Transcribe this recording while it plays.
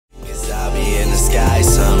sky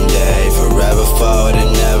someday. Forever forward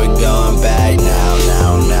and never going back.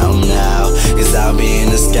 Now, cause I'll be in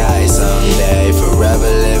the sky someday. Forever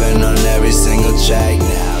living on every single track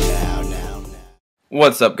now.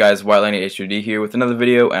 What's up guys, WildLaney here with another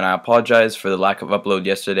video, and I apologize for the lack of upload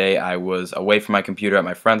yesterday. I was away from my computer at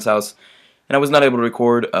my friend's house and I was not able to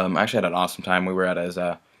record. I actually had an awesome time. We were at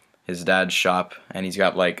his dad's shop, and he's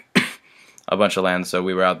got like a bunch of land, so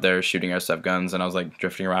we were out there shooting airsoft guns, and I was like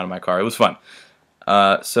drifting around in my car. It was fun.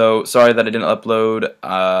 So sorry that I didn't upload.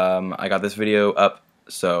 I got this video up,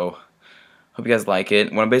 so hope you guys like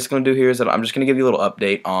it. What I'm basically going to do here is that I'm just going to give you a little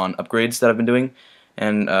update on upgrades that I've been doing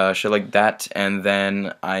and shit like that, and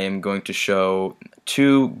then I am going to show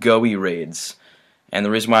 2 GOWI raids. And the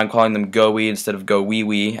reason why I'm calling them GOWI instead of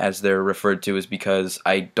GOWI as they're referred to is because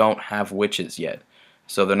I don't have witches yet.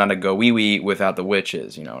 So they're not a GOWI without the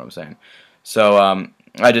witches, you know what I'm saying? So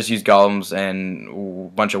I just used golems and a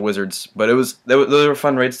bunch of wizards, but those were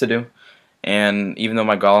fun raids to do. And even though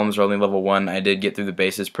my golems are only level 1, I did get through the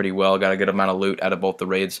bases pretty well. Got a good amount of loot out of both the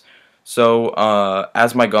raids. So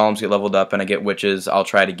as my golems get leveled up and I get witches, I'll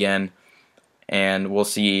try it again, and we'll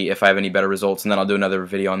see if I have any better results, and then I'll do another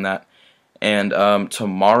video on that. And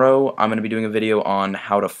tomorrow I'm going to be doing a video on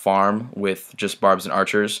how to farm with just barbs and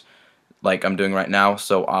archers, like I'm doing right now.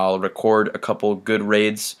 So I'll record a couple good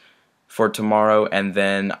raids for tomorrow, and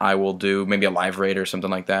then I will do maybe a live raid or something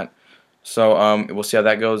like that. So we'll see how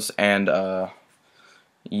that goes. And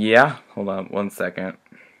yeah, hold on one second.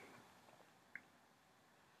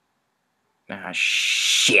 Ah,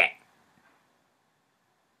 shit.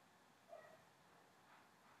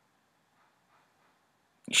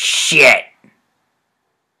 Shit.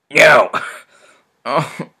 No.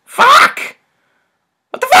 Oh, fuck.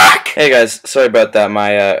 What the fuck? Hey guys, sorry about that.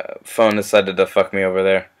 My phone decided to fuck me over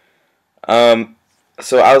there.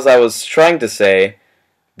 So as I was trying to say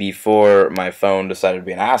before my phone decided to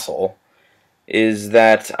be an asshole, is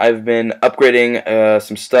that I've been upgrading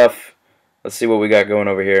some stuff. Let's see what we got going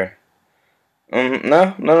over here.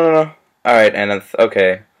 No. Alright, Aneth,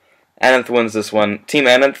 okay. Aneth wins this one. Team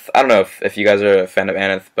Aneth, I don't know if you guys are a fan of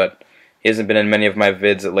Aneth, but he hasn't been in many of my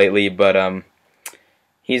vids lately, but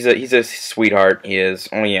he's a sweetheart, he is.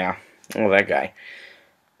 Oh yeah, oh that guy.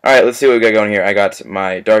 Alright, let's see what we got going here. I got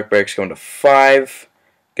my Dark Barracks going to 5.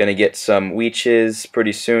 Gonna get some Weeches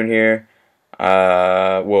pretty soon here.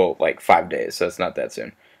 Well, like 5 days, so it's not that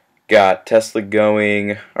soon. Got Tesla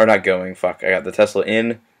going, or not going, fuck. I got the Tesla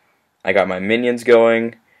in. I got my minions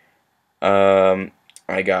going. I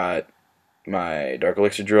got my Dark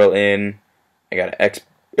Elixir drill in. I got an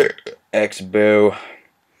X-Bow.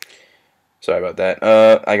 Sorry about that.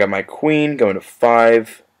 I got my queen going to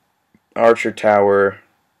 5. Archer tower.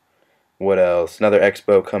 What else? Another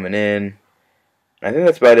X-Bow coming in. I think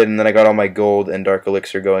that's about it. And then I got all my gold and Dark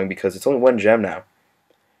Elixir going because it's only 1 gem now.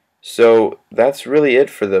 So that's really it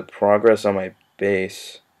for the progress on my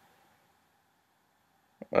base.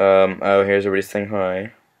 Oh, here's everybody saying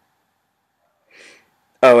hi.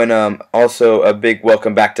 Oh, and also a big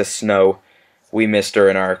welcome back to Snow. We missed her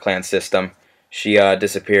in our clan system. She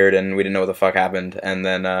disappeared and we didn't know what the fuck happened, and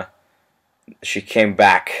then she came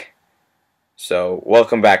back. So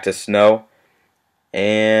welcome back to Snow.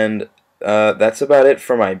 And that's about it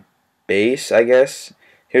for my base, I guess.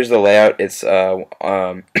 Here's the layout. It's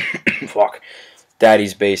fuck,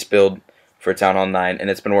 Daddy's base build for Town Hall 9, and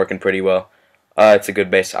it's been working pretty well. It's a good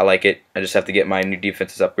base. I like it. I just have to get my new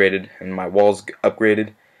defenses upgraded and my walls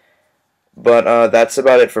upgraded. But that's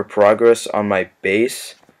about it for progress on my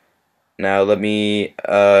base. Now let me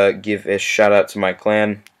give a shout out to my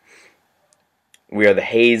clan. We are the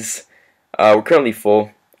Haze. We're currently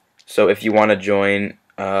full, so if you want to join,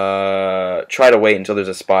 try to wait until there's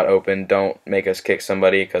a spot open. Don't make us kick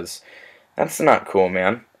somebody, because that's not cool,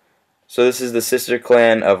 man. So this is the sister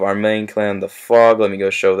clan of our main clan, the Fog. Let me go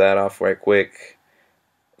show that off right quick.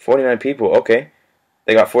 49 people, okay.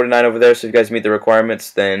 They got 49 over there, so if you guys meet the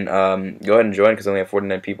requirements, then go ahead and join, because I only have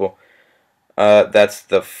 49 people. That's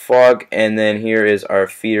the Fog, and then here is our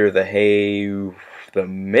feeder, the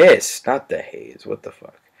Mist, not the Haze. What the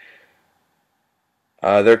fuck?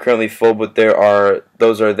 They're currently full, but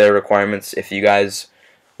those are their requirements if you guys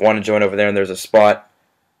want to join over there and there's a spot.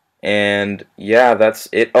 And yeah, that's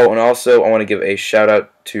it. Oh, and also I want to give a shout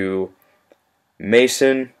out to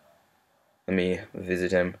Mason. Let me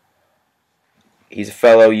visit him. He's a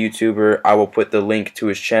fellow YouTuber. I will put the link to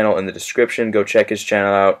his channel in the description. Go check his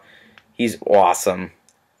channel out. He's awesome.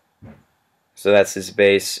 So that's his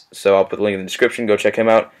base. So I'll put the link in the description. Go check him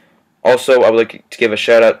out. Also, I would like to give a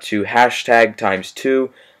shout out to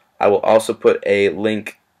 #times2. I will also put a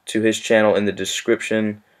link to his channel in the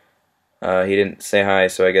description. He didn't say hi,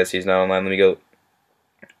 so I guess he's not online. Let me go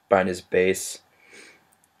find his base.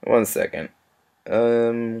 One second.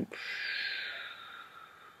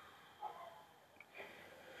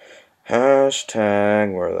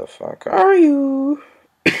 Hashtag, where the fuck are you?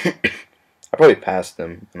 I probably passed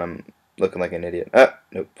him, and I'm looking like an idiot.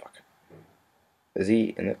 Nope, fuck. Is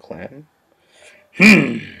he in the clan?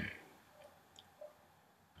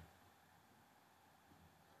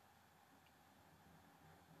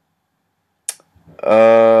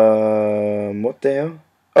 What the hell?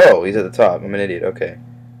 Oh, he's at the top. I'm an idiot. Okay.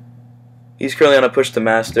 He's currently on a push to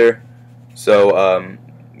master, so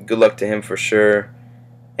good luck to him for sure.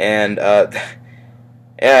 And yeah,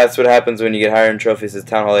 that's what happens when you get higher in trophies as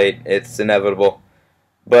Town Hall 8. It's inevitable.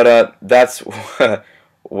 But that's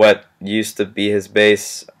what used to be his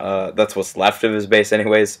base. That's what's left of his base,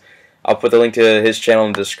 anyways. I'll put the link to his channel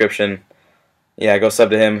in the description. Yeah, go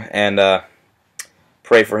sub to him and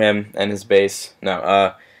pray for him and his base.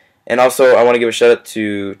 No, and also I want to give a shout out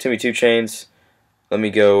to Timmy 2 Chains. Let me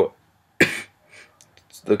go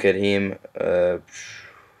look at him.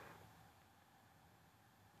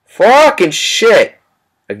 Fucking shit!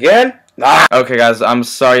 Again? Okay, guys, I'm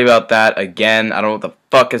sorry about that again. I don't know what the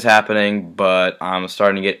fuck is happening, but I'm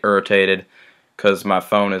starting to get irritated because my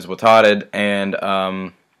phone is retarded, and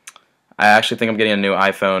I actually think I'm getting a new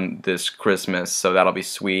iPhone this Christmas, so that'll be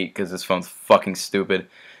sweet because this phone's fucking stupid.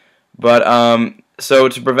 But so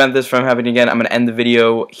to prevent this from happening again, I'm gonna end the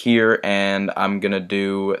video here, and I'm gonna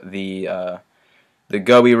do the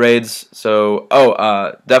GOWI raids. So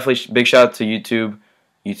definitely big shout out to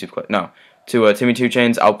to Timmy 2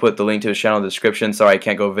 Chains. I'll put the link to his channel in the description. Sorry I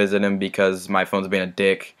can't go visit him because my phone's being a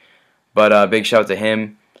dick. But big shout out to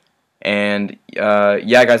him. And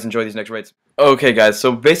yeah, guys, enjoy these next raids. Okay, guys,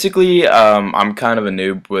 so basically I'm kind of a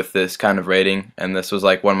noob with this kind of raiding, and this was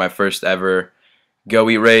like one of my first ever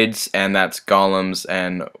GOWI raids, and that's golems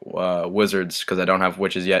and wizards because I don't have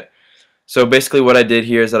witches yet. So basically what I did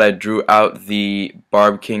here is that I drew out the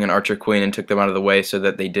Barb King and Archer Queen and took them out of the way so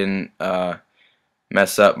that they didn't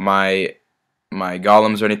mess up my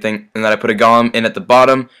golems or anything. And then I put a golem in at the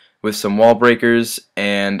bottom with some wall breakers,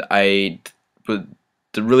 and I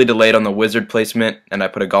really delayed on the wizard placement, and I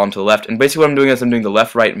put a golem to the left. And basically what I'm doing is I'm doing the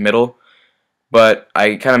left, right, middle, but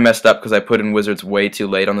I kind of messed up because I put in wizards way too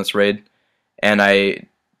late on this raid, and I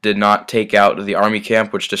did not take out the army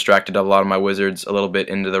camp, which distracted a lot of my wizards a little bit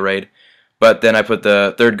into the raid. But then I put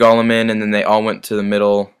the third golem in, and then they all went to the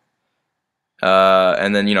middle.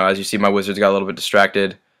 And then, you know, as you see, my wizards got a little bit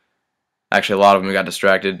distracted. Actually, a lot of them got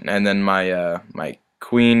distracted. And then my my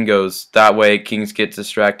queen goes that way. Kings get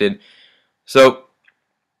distracted. So,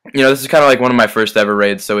 you know, this is kind of like one of my first ever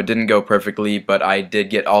raids, so it didn't go perfectly, but I did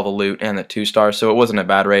get all the loot and the 2-star, so it wasn't a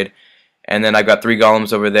bad raid. And then I got 3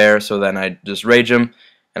 golems over there, so then I just rage them,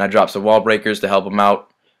 and I dropped some wall breakers to help them out.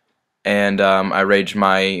 And I raged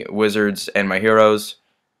my wizards and my heroes.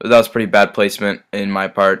 That was pretty bad placement in my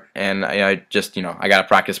part, and I just, you know, I gotta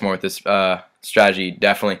practice more with this strategy,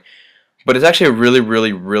 definitely. But it's actually a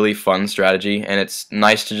really fun strategy, and it's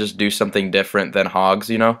nice to just do something different than hogs,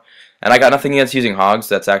 you know. And I got nothing against using hogs.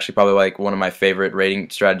 That's actually probably like one of my favorite raiding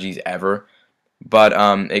strategies ever. But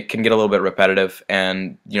it can get a little bit repetitive,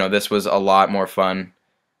 and you know, this was a lot more fun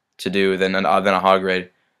to do than a hog raid.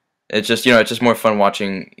 It's just, you know, it's just more fun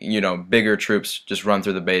watching, you know, bigger troops just run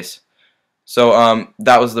through the base. So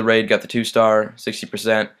that was the raid. Got the 2-star,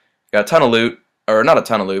 60%. Got a ton of loot, or not a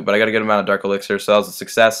ton of loot, but I got a good amount of dark elixir, so that was a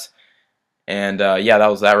success. And yeah, that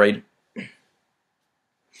was that raid.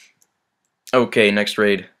 Okay, next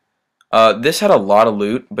raid. This had a lot of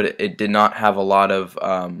loot, but it did not have a lot of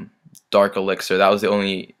dark elixir. That was the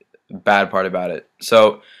only bad part about it.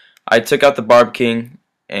 So I took out the Barb King,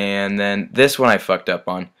 and then this one I fucked up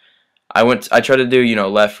on. I tried to do, you know,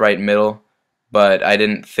 left, right, middle, but I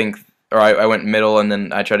didn't think, or I went middle, and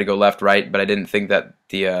then I tried to go left, right, but I didn't think that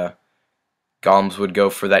the golems would go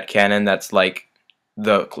for that cannon. That's like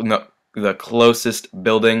the closest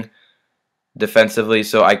building defensively,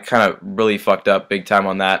 so I kind of really fucked up big time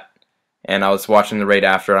on that. And I was watching the raid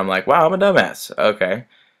after, and I'm like, wow, I'm a dumbass. Okay.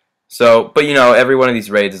 So, but you know, every one of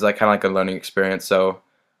these raids is like kind of like a learning experience. So,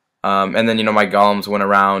 and then, you know, my golems went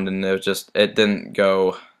around, and it was just, it didn't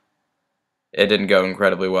go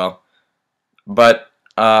incredibly well. But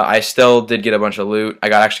I still did get a bunch of loot. I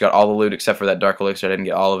actually got all the loot except for that dark elixir. I didn't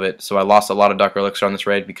get all of it, so I lost a lot of dark elixir on this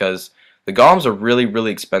raid because the golems are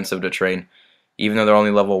really expensive to train. Even though they're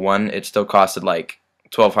only level 1, it still costed like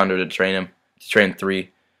 1,200 to train them, to train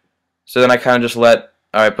 3. So then I kind of just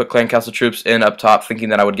put clan castle troops in up top, thinking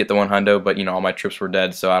that I would get the 100, but you know, all my troops were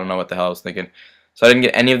dead, so I don't know what the hell I was thinking. So I didn't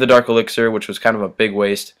get any of the dark elixir, which was kind of a big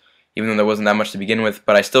waste, even though there wasn't that much to begin with.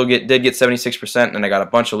 But I still did get 76%, and I got a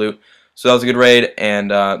bunch of loot. So that was a good raid,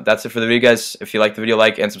 and that's it for the video, guys. If you like the video,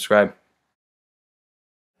 like and subscribe.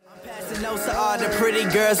 Notes to all the pretty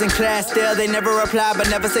girls in class still they never reply, but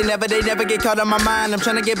never say never, they never get caught on my mind. I'm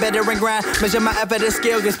trying to get better and grind, measure my effort and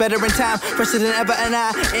skill, gets better in time, fresher than ever, and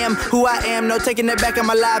I am who I am, no taking it back, I'm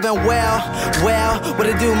alive and well, what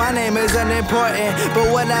it do, my name is unimportant,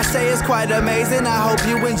 but what I say is quite amazing, I hope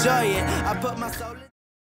you enjoy it, I put my soul in